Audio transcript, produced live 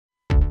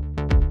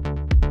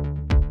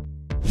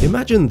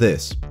Imagine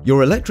this,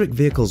 your electric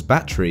vehicle's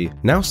battery,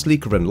 now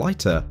sleeker and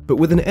lighter, but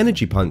with an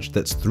energy punch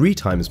that's 3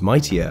 times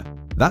mightier.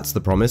 That's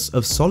the promise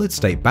of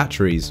solid-state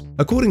batteries.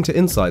 According to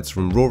insights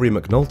from Rory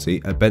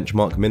McNulty at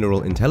Benchmark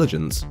Mineral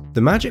Intelligence,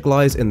 the magic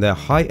lies in their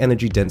high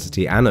energy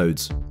density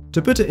anodes.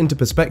 To put it into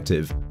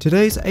perspective,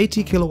 today's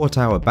 80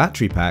 kWh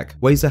battery pack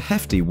weighs a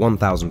hefty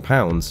 1,000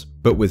 pounds,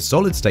 but with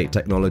solid-state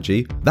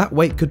technology, that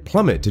weight could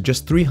plummet to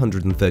just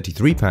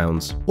 333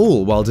 pounds,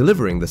 all while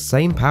delivering the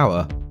same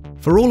power.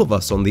 For all of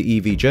us on the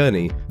EV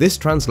journey, this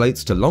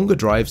translates to longer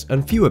drives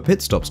and fewer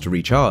pit stops to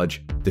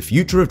recharge. The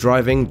future of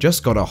driving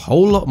just got a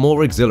whole lot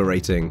more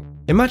exhilarating.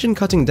 Imagine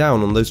cutting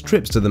down on those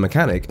trips to the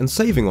mechanic and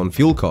saving on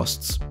fuel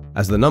costs.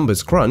 As the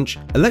numbers crunch,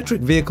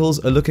 electric vehicles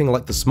are looking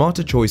like the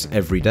smarter choice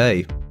every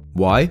day.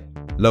 Why?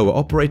 Lower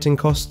operating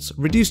costs,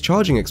 reduced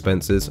charging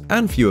expenses,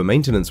 and fewer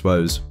maintenance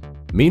woes.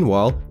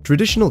 Meanwhile,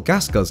 traditional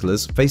gas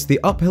guzzlers face the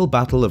uphill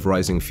battle of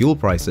rising fuel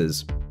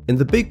prices. In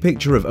the big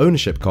picture of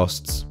ownership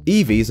costs,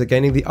 EVs are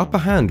gaining the upper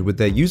hand with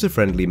their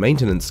user-friendly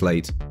maintenance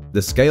slate.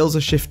 The scales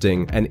are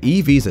shifting and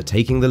EVs are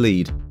taking the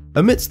lead.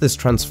 Amidst this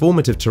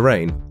transformative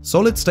terrain,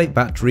 solid-state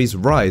batteries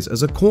rise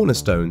as a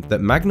cornerstone that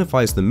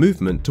magnifies the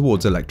movement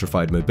towards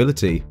electrified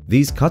mobility.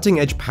 These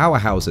cutting-edge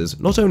powerhouses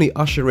not only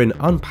usher in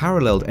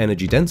unparalleled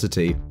energy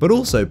density, but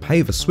also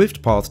pave a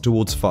swift path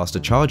towards faster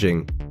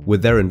charging.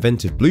 With their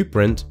inventive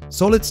blueprint,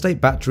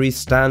 solid-state batteries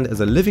stand as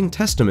a living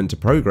testament to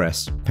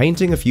progress,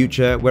 painting a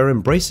future where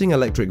embracing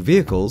electric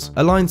vehicles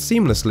aligns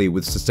seamlessly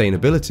with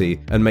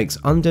sustainability and makes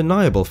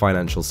undeniable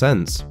financial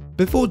sense.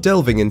 Before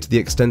delving into the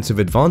extensive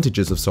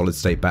advantages of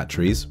solid-state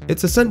batteries,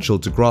 it's essential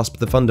to grasp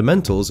the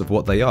fundamentals of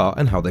what they are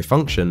and how they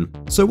function.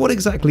 So what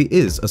exactly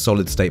is a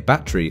solid-state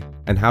battery,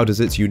 and how does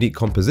its unique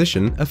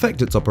composition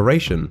affect its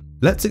operation?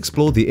 Let's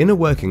explore the inner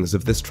workings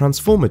of this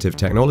transformative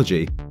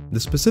technology. The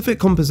specific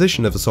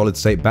composition of a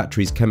solid-state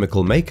battery's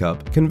chemical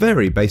makeup can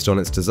vary based on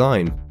its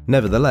design.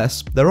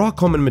 Nevertheless, there are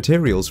common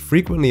materials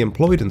frequently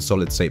employed in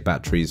solid-state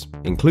batteries,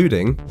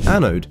 including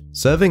anode.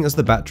 Serving as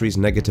the battery's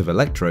negative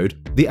electrode,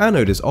 the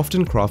anode is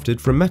often crafted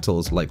from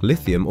metals like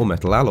lithium or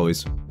metal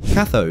alloys.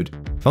 Cathode.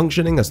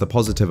 Functioning as the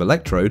positive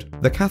electrode,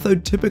 the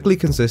cathode typically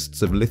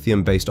consists of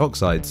lithium-based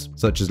oxides,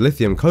 such as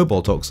lithium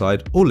cobalt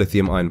oxide or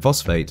lithium iron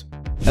phosphate.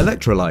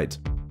 Electrolyte.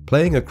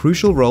 Playing a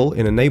crucial role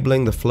in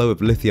enabling the flow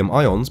of lithium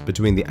ions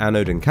between the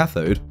anode and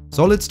cathode,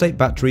 solid-state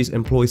batteries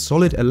employ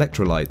solid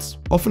electrolytes,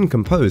 often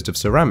composed of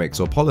ceramics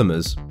or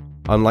polymers.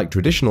 Unlike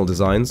traditional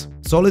designs,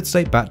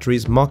 solid-state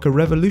batteries mark a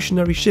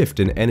revolutionary shift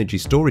in energy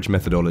storage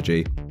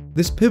methodology.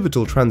 This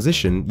pivotal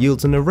transition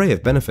yields an array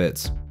of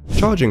benefits.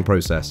 Charging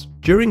process.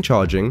 During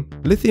charging,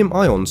 lithium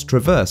ions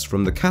traverse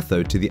from the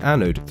cathode to the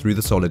anode through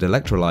the solid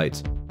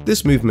electrolyte.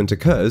 This movement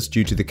occurs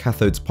due to the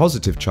cathode's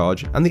positive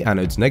charge and the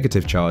anode's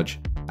negative charge.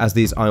 As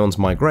these ions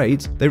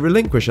migrate, they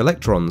relinquish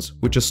electrons,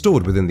 which are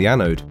stored within the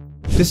anode.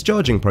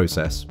 Discharging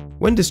process.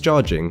 When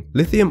discharging,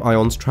 lithium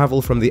ions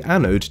travel from the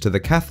anode to the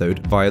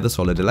cathode via the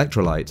solid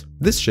electrolyte.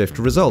 This shift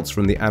results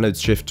from the anode's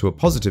shift to a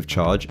positive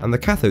charge and the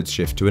cathode's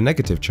shift to a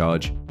negative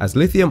charge. As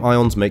lithium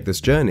ions make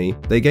this journey,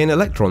 they gain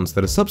electrons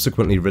that are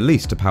subsequently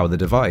released to power the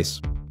device.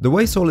 The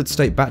way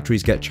solid-state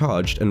batteries get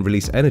charged and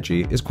release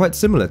energy is quite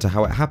similar to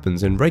how it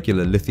happens in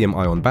regular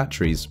lithium-ion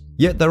batteries.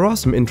 Yet there are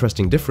some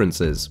interesting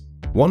differences.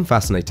 One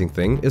fascinating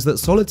thing is that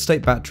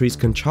solid-state batteries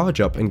can charge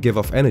up and give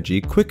off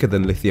energy quicker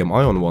than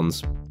lithium-ion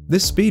ones.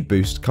 This speed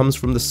boost comes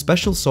from the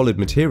special solid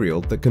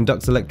material that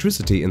conducts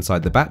electricity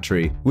inside the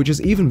battery, which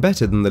is even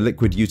better than the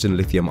liquid used in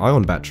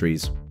lithium-ion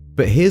batteries.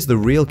 But here's the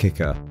real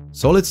kicker.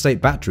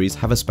 Solid-state batteries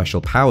have a special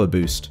power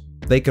boost.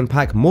 They can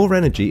pack more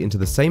energy into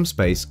the same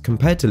space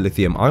compared to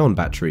lithium-ion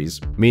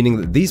batteries, meaning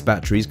that these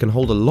batteries can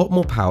hold a lot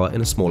more power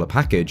in a smaller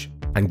package.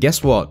 And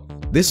guess what?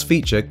 This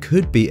feature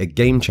could be a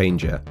game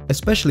changer,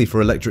 especially for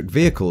electric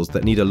vehicles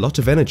that need a lot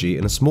of energy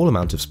in a small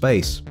amount of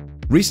space.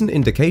 Recent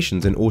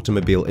indications in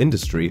automobile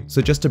industry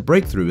suggest a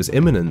breakthrough is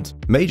imminent.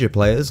 Major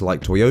players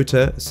like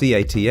Toyota,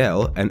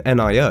 CATL, and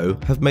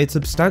NIO have made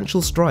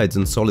substantial strides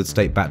in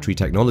solid-state battery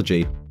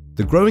technology.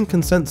 The growing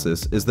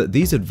consensus is that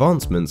these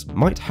advancements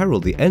might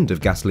herald the end of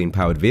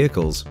gasoline-powered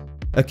vehicles.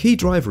 A key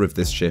driver of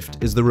this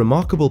shift is the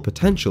remarkable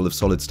potential of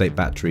solid-state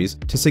batteries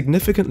to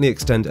significantly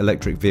extend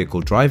electric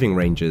vehicle driving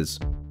ranges.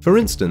 For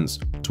instance,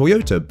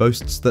 Toyota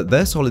boasts that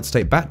their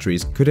solid-state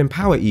batteries could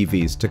empower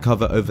EVs to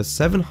cover over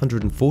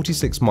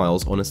 746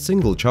 miles on a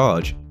single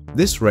charge.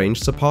 This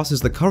range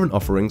surpasses the current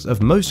offerings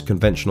of most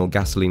conventional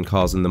gasoline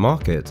cars in the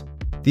market.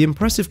 The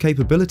impressive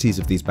capabilities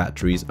of these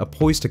batteries are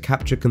poised to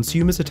capture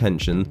consumers'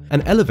 attention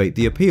and elevate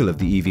the appeal of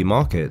the EV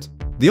market.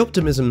 The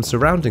optimism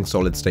surrounding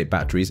solid-state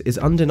batteries is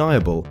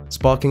undeniable,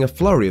 sparking a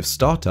flurry of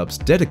startups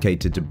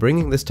dedicated to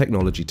bringing this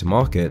technology to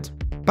market.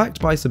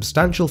 Backed by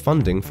substantial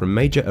funding from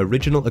major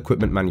original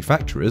equipment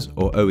manufacturers,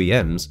 or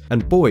OEMs,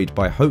 and buoyed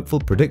by hopeful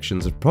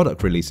predictions of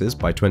product releases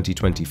by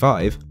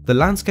 2025, the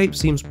landscape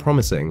seems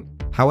promising.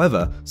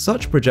 However,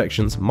 such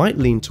projections might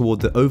lean toward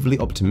the overly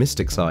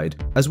optimistic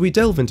side. As we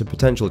delve into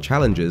potential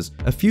challenges,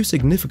 a few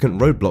significant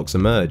roadblocks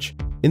emerge.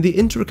 In the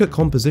intricate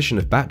composition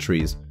of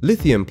batteries,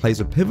 lithium plays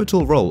a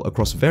pivotal role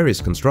across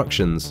various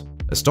constructions.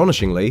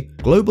 Astonishingly,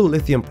 global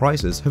lithium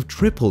prices have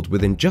tripled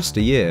within just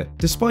a year,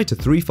 despite a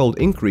threefold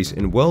increase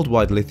in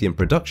worldwide lithium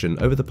production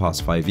over the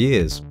past 5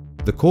 years.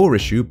 The core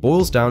issue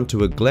boils down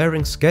to a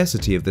glaring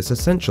scarcity of this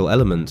essential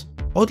element.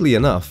 Oddly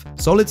enough,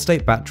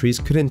 solid-state batteries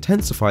could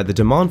intensify the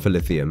demand for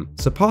lithium,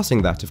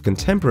 surpassing that of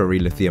contemporary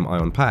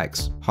lithium-ion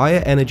packs.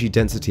 Higher energy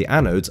density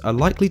anodes are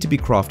likely to be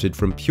crafted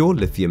from pure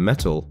lithium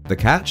metal. The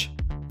catch?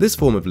 This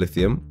form of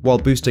lithium, while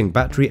boosting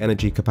battery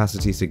energy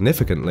capacity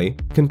significantly,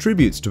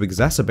 contributes to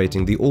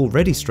exacerbating the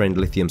already strained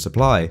lithium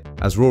supply.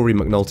 As Rory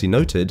McNulty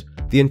noted,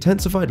 the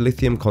intensified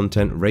lithium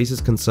content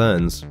raises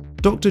concerns.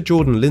 Dr.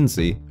 Jordan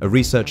Lindsay, a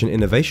research and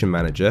innovation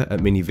manager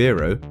at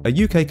Minivero,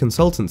 a UK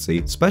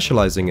consultancy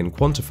specializing in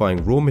quantifying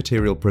raw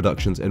material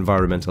production's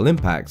environmental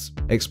impacts,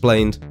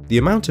 explained, the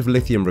amount of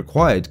lithium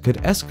required could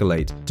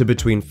escalate to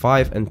between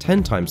 5 and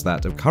 10 times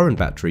that of current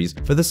batteries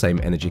for the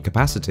same energy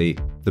capacity.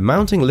 The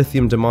mounting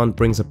lithium demand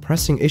brings a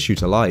pressing issue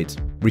to light.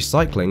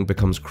 Recycling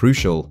becomes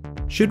crucial.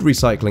 Should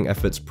recycling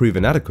efforts prove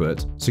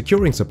inadequate,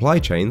 securing supply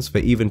chains for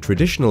even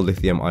traditional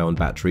lithium-ion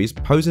batteries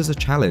poses a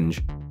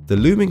challenge. The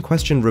looming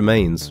question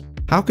remains: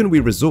 how can we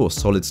resource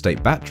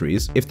solid-state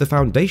batteries if the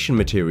foundation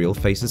material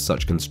faces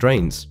such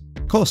constraints?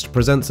 Cost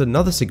presents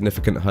another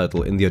significant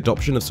hurdle in the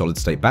adoption of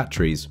solid-state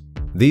batteries.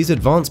 These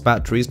advanced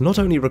batteries not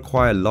only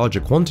require larger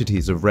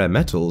quantities of rare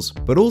metals,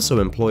 but also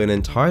employ an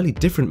entirely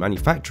different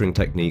manufacturing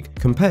technique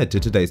compared to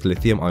today's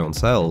lithium-ion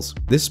cells.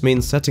 This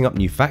means setting up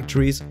new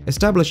factories,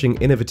 establishing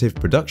innovative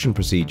production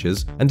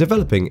procedures, and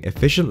developing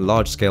efficient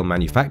large-scale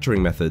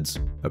manufacturing methods,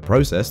 a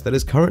process that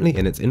is currently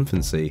in its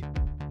infancy.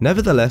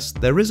 Nevertheless,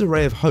 there is a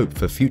ray of hope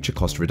for future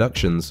cost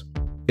reductions.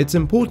 It's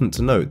important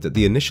to note that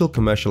the initial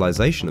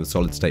commercialization of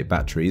solid-state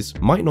batteries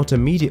might not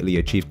immediately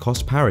achieve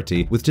cost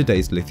parity with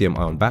today's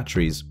lithium-ion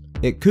batteries.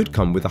 It could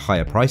come with a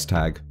higher price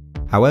tag.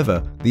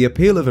 However, the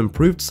appeal of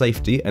improved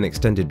safety and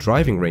extended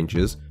driving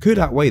ranges could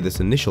outweigh this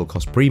initial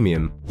cost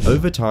premium.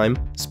 Over time,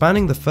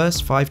 spanning the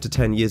first 5 to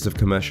 10 years of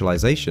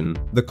commercialization,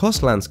 the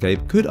cost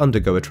landscape could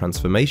undergo a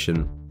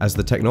transformation. As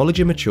the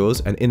technology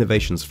matures and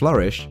innovations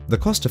flourish, the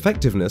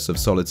cost-effectiveness of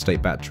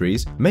solid-state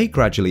batteries may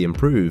gradually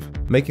improve,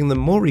 making them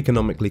more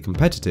economically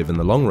competitive in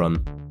the long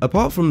run.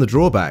 Apart from the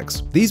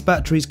drawbacks, these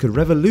batteries could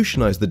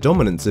revolutionize the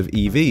dominance of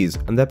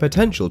EVs and their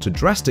potential to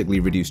drastically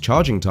reduce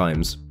charging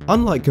times.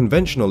 Unlike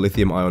conventional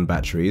lithium-ion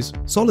batteries,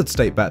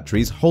 solid-state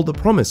batteries hold the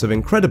promise of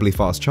incredibly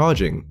fast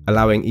charging,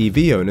 allowing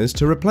EV owners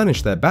to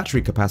replenish their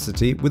battery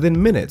capacity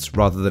within minutes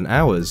rather than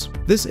hours.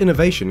 This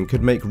innovation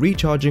could make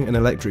recharging an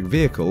electric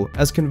vehicle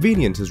as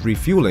convenient as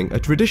refueling a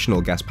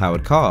traditional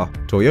gas-powered car.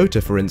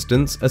 Toyota, for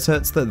instance,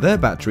 asserts that their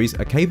batteries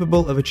are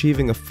capable of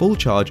achieving a full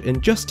charge in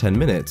just 10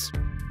 minutes.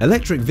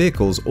 Electric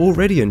vehicles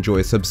already enjoy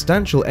a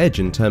substantial edge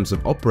in terms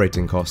of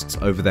operating costs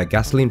over their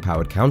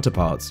gasoline-powered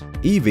counterparts.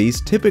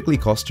 EVs typically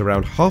cost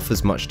around half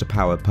as much to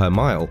power per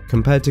mile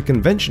compared to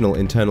conventional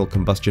internal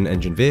combustion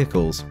engine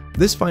vehicles.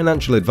 This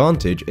financial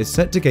advantage is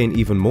set to gain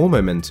even more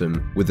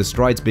momentum, with the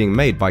strides being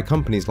made by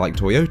companies like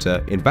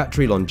Toyota in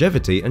battery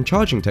longevity and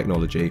charging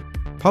technology.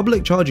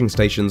 Public charging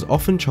stations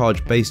often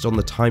charge based on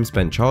the time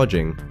spent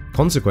charging.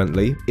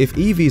 Consequently, if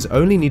EVs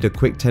only need a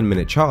quick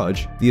 10-minute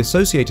charge, the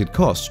associated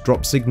costs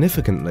drop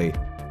significantly.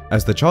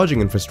 As the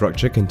charging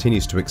infrastructure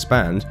continues to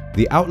expand,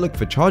 the outlook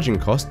for charging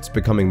costs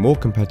becoming more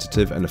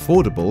competitive and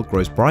affordable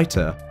grows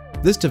brighter.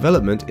 This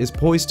development is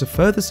poised to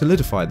further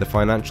solidify the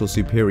financial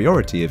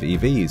superiority of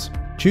EVs.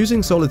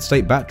 Choosing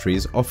solid-state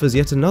batteries offers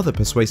yet another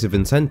persuasive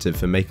incentive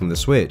for making the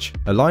switch.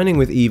 Aligning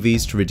with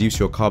EVs to reduce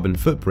your carbon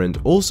footprint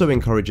also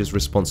encourages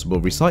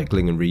responsible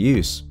recycling and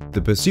reuse.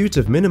 The pursuit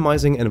of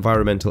minimizing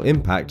environmental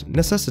impact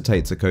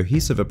necessitates a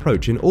cohesive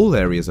approach in all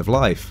areas of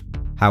life.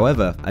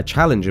 However, a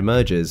challenge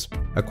emerges.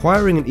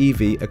 Acquiring an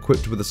EV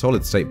equipped with a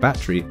solid-state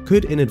battery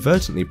could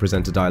inadvertently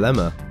present a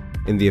dilemma.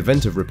 In the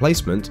event of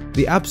replacement,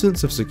 the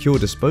absence of secure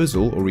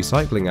disposal or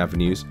recycling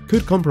avenues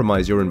could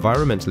compromise your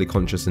environmentally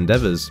conscious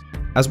endeavors.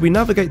 As we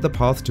navigate the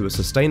path to a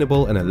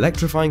sustainable and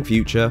electrifying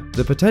future,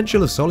 the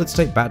potential of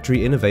solid-state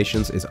battery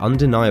innovations is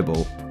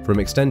undeniable. From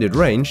extended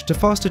range to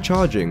faster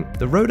charging,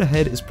 the road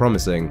ahead is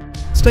promising.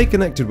 Stay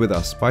connected with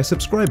us by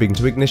subscribing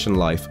to Ignition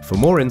Life for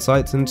more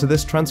insights into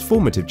this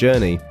transformative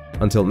journey.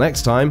 Until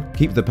next time,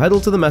 keep the pedal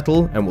to the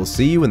metal and we'll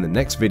see you in the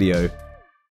next video.